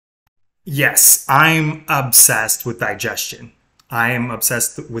Yes, I'm obsessed with digestion. I am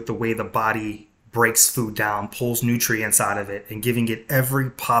obsessed with the way the body breaks food down, pulls nutrients out of it, and giving it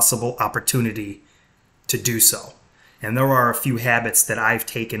every possible opportunity to do so. And there are a few habits that I've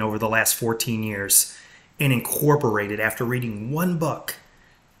taken over the last 14 years and incorporated after reading one book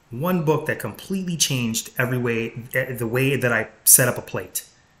that completely changed the way that I set up a plate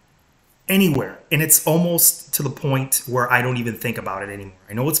anywhere. And it's almost to the point where I don't even think about it anymore.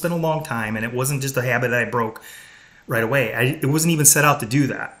 I know it's been a long time and it wasn't just a habit that I broke right away. It wasn't even set out to do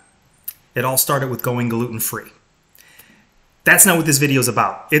that. It all started with going gluten free. That's not what this video is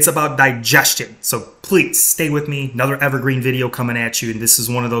about. It's about digestion. So please stay with me. Another evergreen video coming at you. And this is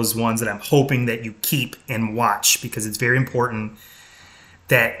one of those ones that I'm hoping that you keep and watch because it's very important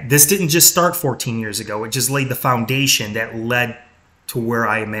that this didn't just start 14 years ago. It just laid the foundation that led to where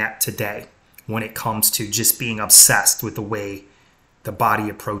I am at today when it comes to just being obsessed with the way the body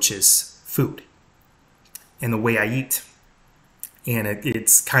approaches food and the way I eat. And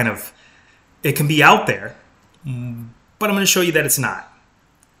it's kind of, it can be out there, but I'm going to show you that it's not.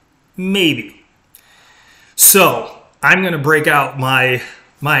 Maybe. So I'm going to break out my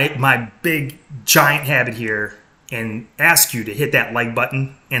big giant habit here and ask you to hit that like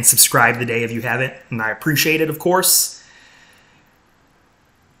button and subscribe today if you haven't. And I appreciate it, of course.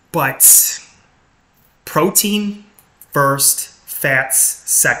 But protein first, fats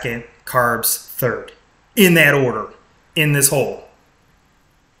second, carbs third. In that order, in this hole.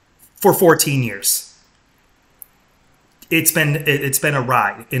 For 14 years. It's been a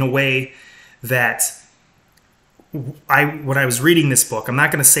ride in a way that when I was reading this book, I'm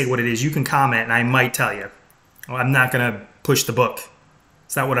not going to say what it is. You can comment and I might tell you. I'm not going to push the book.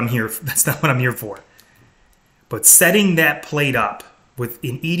 It's not what I'm here. That's not what I'm here for. But setting that plate up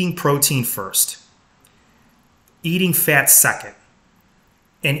in eating protein first, eating fat second,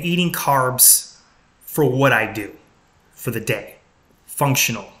 and eating carbs for what I do for the day.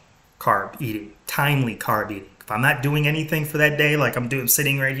 Functional carb eating, timely carb eating. If I'm not doing anything for that day, like I'm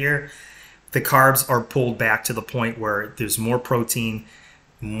sitting right here, the carbs are pulled back to the point where there's more protein,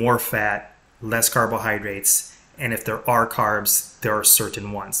 more fat, less carbohydrates, and if there are carbs, there are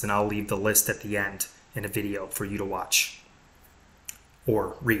certain ones. And I'll leave the list at the end in a video for you to watch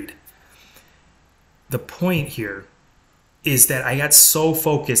or read. The point here is that I got so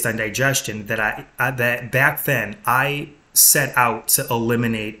focused on digestion that that back then I set out to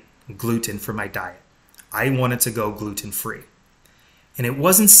eliminate gluten from my diet. I wanted to go gluten free. And it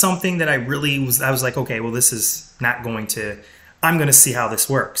wasn't something that I was like, okay, well, this is not going to, I'm going to see how this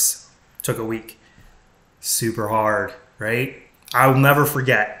works. Took a week. Super hard, right? I'll never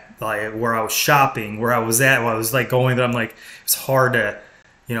forget like where I was shopping, where I was at, where I was like going there. I'm like, it's hard to,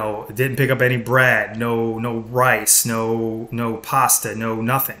 didn't pick up any bread, no rice, no pasta, no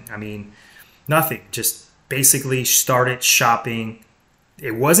nothing. I mean, nothing. Just basically started shopping.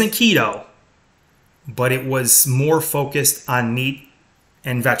 It wasn't keto, but it was more focused on meat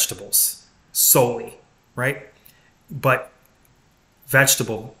and vegetables solely, right? But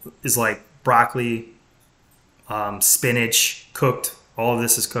vegetable is like broccoli, spinach, cooked. All of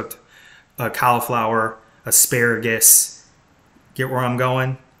this is cooked. Cauliflower, asparagus. Get where I'm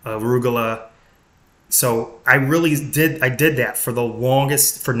going? Arugula. So I did that for the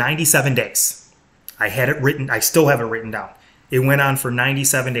longest, for 97 days. I had it written, I still have it written down. It went on for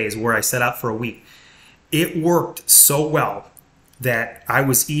 97 days where I set out for a week. It worked so well that I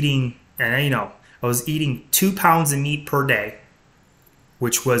was eating, and I was eating 2 pounds of meat per day,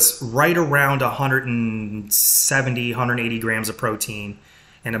 which was right around 170, 180 grams of protein,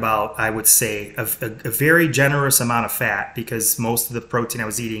 and about, I would say, a very generous amount of fat, because most of the protein I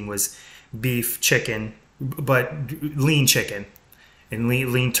was eating was beef, chicken, but lean chicken, and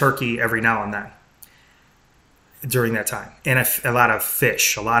lean turkey every now and then during that time, and a lot of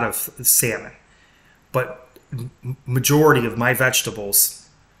fish, a lot of salmon. But majority of my vegetables,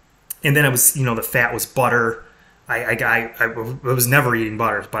 and then I was, the fat was butter. I was never eating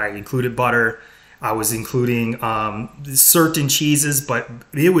butter, but I included butter. I was including certain cheeses, but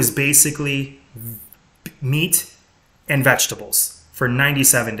it was basically meat and vegetables for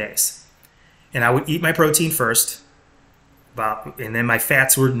 97 days. And I would eat my protein first, and then my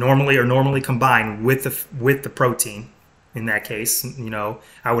fats were normally combined with the protein. In that case,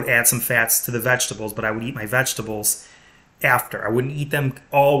 I would add some fats to the vegetables, but I would eat my vegetables after. I wouldn't eat them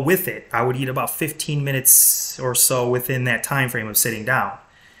all with it. I would eat about 15 minutes or so within that time frame of sitting down.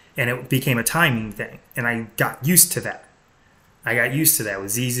 And it became a timing thing. And I got used to that. It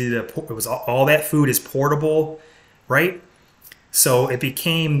was easy to, all that food is portable, right? So it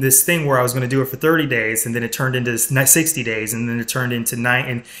became this thing where I was going to do it for 30 days, and then it turned into 60 days, and then it turned into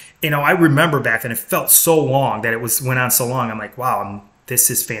 9. And, I remember back then it felt so long that went on so long. I'm like, wow, this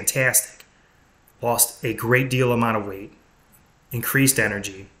is fantastic. Lost a great deal amount of weight, increased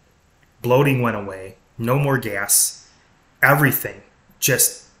energy, bloating went away, no more gas, everything.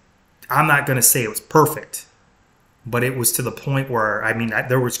 Just, I'm not going to say it was perfect, but it was to the point where,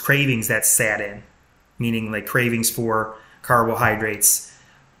 there was cravings that sat in, meaning like cravings for carbohydrates,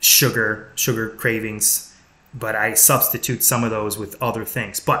 sugar cravings, but I substitute some of those with other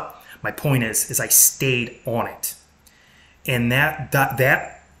things. But my point is I stayed on it. And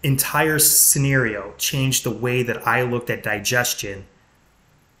that entire scenario changed the way that I looked at digestion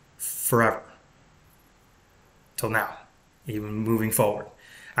forever. Till now, even moving forward,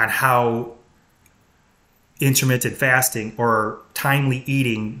 on how intermittent fasting or timely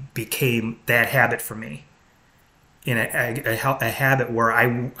eating became that habit for me. In a habit where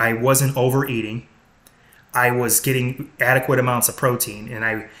I wasn't overeating, I was getting adequate amounts of protein, and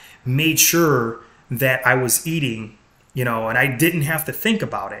I made sure that I was eating, and I didn't have to think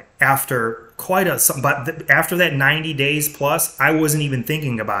about it after but after that 90 days plus, I wasn't even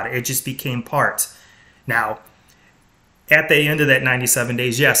thinking about it. It just became part. Now, at the end of that 97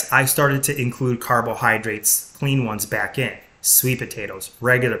 days, yes, I started to include carbohydrates, clean ones back in, sweet potatoes,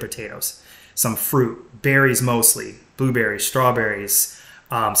 regular potatoes, some fruit, berries mostly, blueberries, strawberries,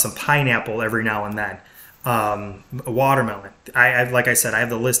 some pineapple every now and then, watermelon. Like I said, I have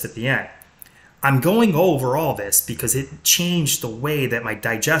the list at the end. I'm going over all this because it changed the way that my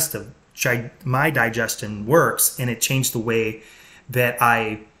digestion works, and it changed the way that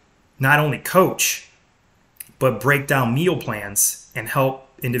I not only coach, but break down meal plans and help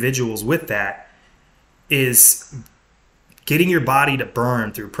individuals with that, is getting your body to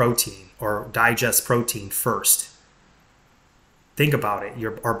burn through protein or digest protein first. Think about it.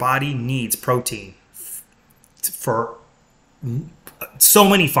 Our body needs protein for so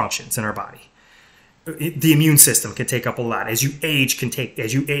many functions in our body. The immune system can take up a lot. As you age into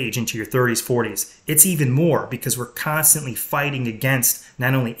your 30s, 40s, it's even more, because we're constantly fighting against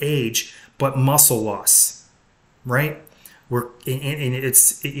not only age, but muscle loss, right?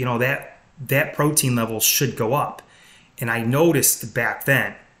 It's, that protein level should go up. And I noticed back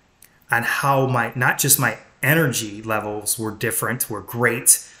then on how not just my energy levels were different, were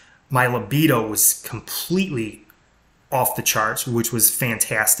great. My libido was completely off the charts, which was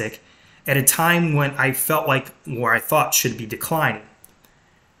fantastic, at a time when I felt like where I thought should be declining.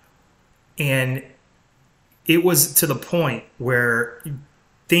 And it was to the point where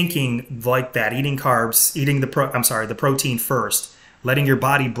thinking like that, eating carbs, eating the protein first, letting your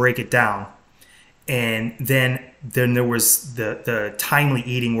body break it down, and then there was the timely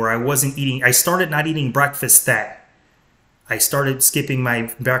eating where I wasn't eating. I started not eating breakfast then. I started skipping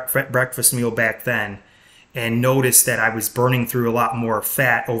my breakfast meal back then, and noticed that I was burning through a lot more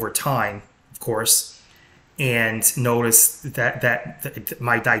fat over time, of course, and noticed that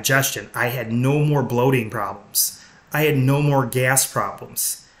my digestion, I had no more bloating problems. I had no more gas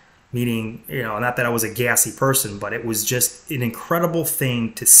problems, meaning, not that I was a gassy person, but it was just an incredible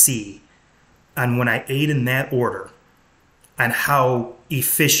thing to see. And when I ate in that order, and how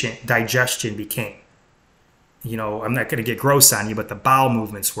efficient digestion became. I'm not going to get gross on you, but the bowel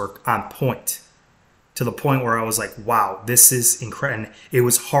movements were on point. To the point where I was like, wow, this is incredible. And it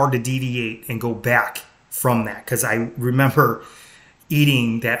was hard to deviate and go back from that, because I remember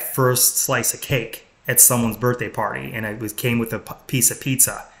eating that first slice of cake at someone's birthday party, and it came with a piece of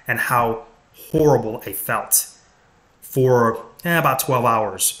pizza, and how horrible I felt for about 12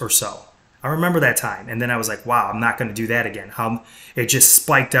 hours or so. I remember that time. And then I was like, wow, I'm not going to do that again. It just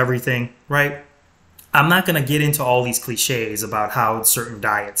spiked everything, right? I'm not going to get into all these cliches about how certain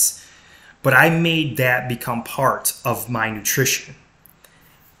diets, but I made that become part of my nutrition.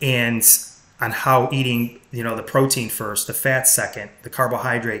 And on how eating, the protein first, the fat second, the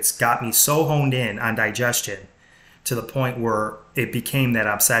carbohydrates got me so honed in on digestion to the point where it became that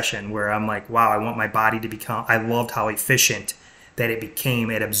obsession where I'm like, wow, I want my body to become, I loved how efficient that it became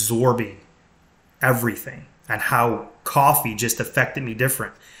at absorbing everything, and how coffee just affected me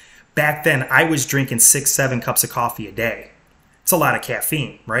different. Back then, I was drinking 6-7 cups of coffee a day. It's a lot of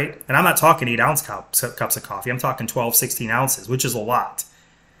caffeine, right? And I'm not talking 8-ounce cups of coffee. I'm talking 12, 16 ounces, which is a lot.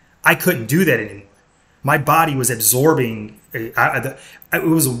 I couldn't do that anymore. My body was absorbing. It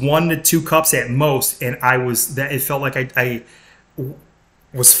was 1 to 2 cups at most, and it felt like I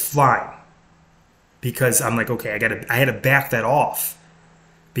was flying, because I'm like, okay, I had to back that off,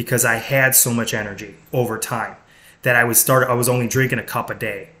 because I had so much energy over time that I was only drinking a cup a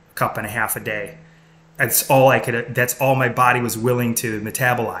day, a cup and a half a day. That's all I could. That's all my body was willing to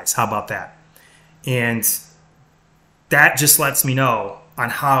metabolize. How about that? And that just lets me know on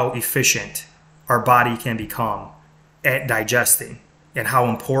how efficient our body can become at digesting and how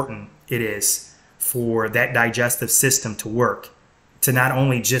important it is for that digestive system to work, to not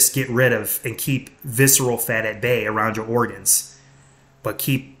only just get rid of and keep visceral fat at bay around your organs, but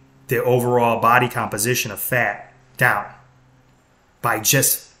keep the overall body composition of fat down by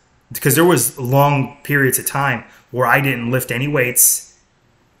just, because there was long periods of time where I didn't lift any weights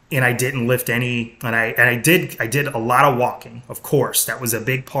and I didn't lift any, and I did a lot of walking. Of course, that was a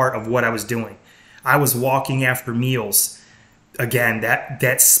big part of what I was doing. I was walking after meals. Again,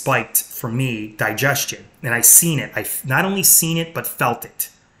 that spiked for me digestion, and I seen it. I not only seen it but felt it.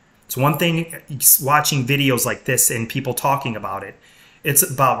 It's one thing watching videos like this and people talking about it. It's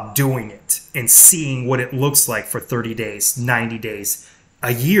about doing it and seeing what it looks like for 30 days, 90 days,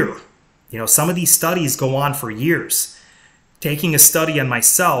 a year. You know, some of these studies go on for years. Taking a study on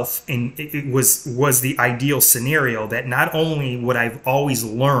myself, and it was the ideal scenario that not only would I've always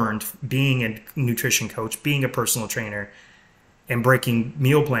learned being a nutrition coach, being a personal trainer, and breaking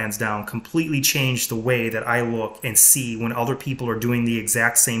meal plans down, completely changed the way that I look and see when other people are doing the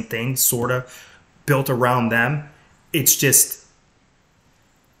exact same thing, sort of built around them. It's just,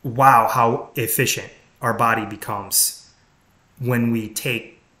 wow, how efficient our body becomes when we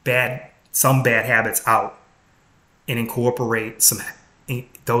take some bad habits out and incorporate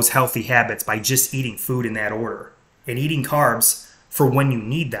those healthy habits by just eating food in that order and eating carbs for when you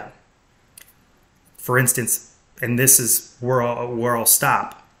need them. For instance, and this is where I'll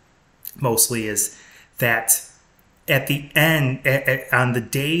stop mostly, is that at the end, on the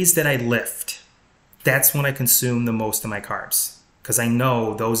days that I lift, that's when I consume the most of my carbs, because I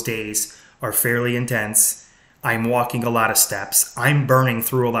know those days are fairly intense. I'm walking a lot of steps. I'm burning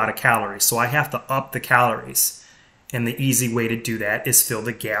through a lot of calories, so I have to up the calories. And the easy way to do that is fill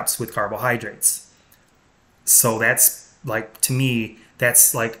the gaps with carbohydrates. So that's like, to me,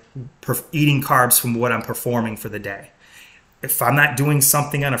 that's like eating carbs from what I'm performing for the day. If I'm not doing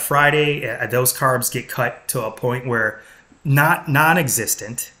something on a Friday, those carbs get cut to a point where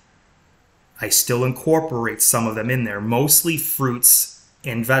non-existent. I still incorporate some of them in there, mostly fruits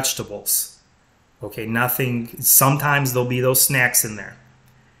and vegetables. Okay, nothing, sometimes there'll be those snacks in there.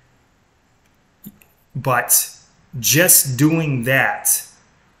 But just doing that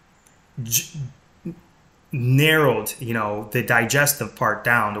narrowed, the digestive part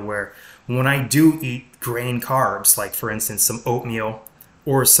down to where when I do eat grain carbs, like for instance some oatmeal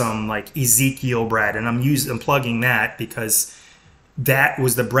or some like Ezekiel bread, and I'm plugging that because that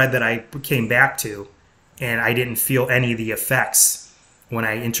was the bread that I came back to, and I didn't feel any of the effects when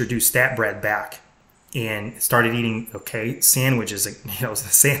I introduced that bread back and started eating sandwiches,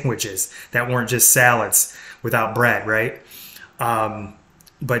 sandwiches that weren't just salads without bread, right?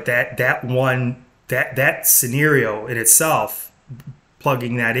 But that scenario in itself,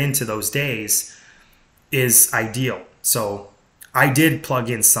 plugging that into those days, is ideal. So I did plug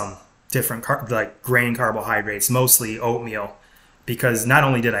in some different like grain carbohydrates, mostly oatmeal, because not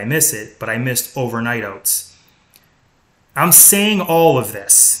only did I miss it, but I missed overnight oats. I'm saying all of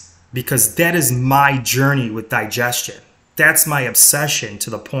this because that is my journey with digestion. That's my obsession, to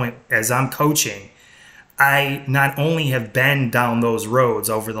the point as I'm coaching, I not only have been down those roads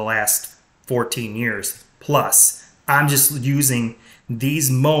over the last 14 years plus, I'm just using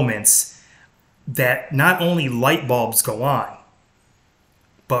these moments that not only light bulbs go on,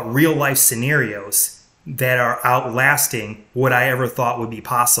 but real life scenarios that are outlasting what I ever thought would be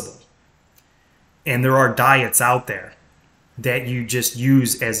possible. And there are diets out there that you just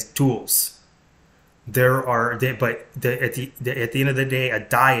use as tools. At the end of the day, a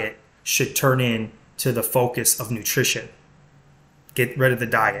diet should turn into the focus of nutrition. Get rid of the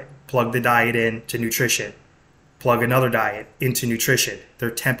diet, plug the diet into nutrition, plug another diet into nutrition. They're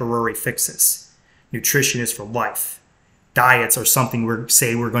temporary fixes. Nutrition is for life. Diets are something I'm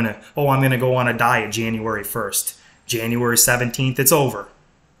going to go on a diet January 1st. January 17th, it's over,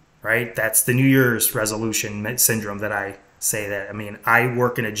 right? That's the New Year's resolution syndrome that I say that. I mean, I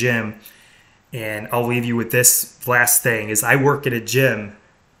work in a gym, and I'll leave you with this last thing, is I work at a gym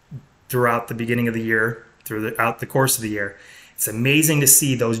throughout the beginning of the year, throughout the course of the year. It's amazing to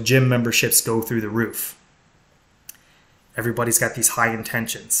see those gym memberships go through the roof. Everybody's got these high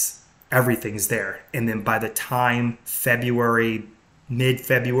intentions. Everything's there. And then by the time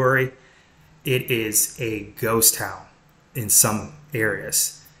mid-February, it is a ghost town in some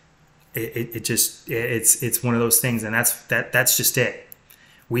areas. It's one of those things, and that's just it.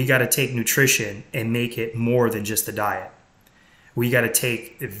 We got to take nutrition and make it more than just a diet. We got to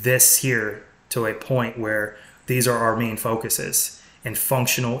take this here to a point where these are our main focuses, and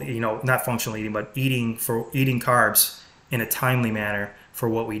functional, not functional eating, but eating carbs in a timely manner for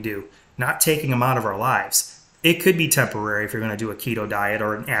what we do, not taking them out of our lives. It could be temporary if you're going to do a keto diet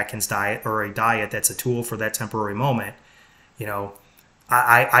or an Atkins diet or a diet that's a tool for that temporary moment.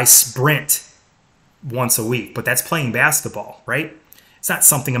 I sprint once a week, but that's playing basketball, right? It's not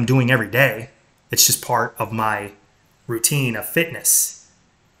something I'm doing every day. It's just part of my routine of fitness.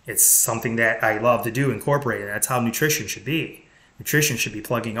 It's something that I love to do, incorporate, and that's how nutrition should be. Nutrition should be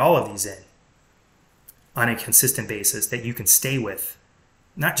plugging all of these in on a consistent basis that you can stay with.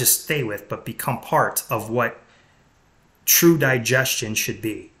 Not just stay with, but become part of what true digestion should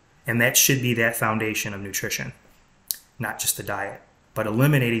be. And that should be that foundation of nutrition, not just the diet, but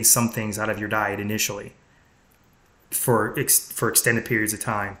eliminating some things out of your diet initially for extended periods of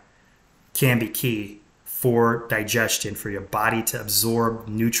time can be key for digestion, for your body to absorb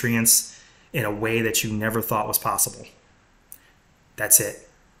nutrients in a way that you never thought was possible. That's it.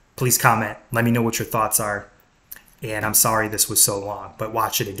 Please comment. Let me know what your thoughts are. And I'm sorry this was so long, but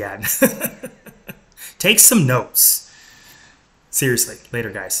watch it again. Take some notes. Seriously. Later,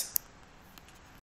 guys.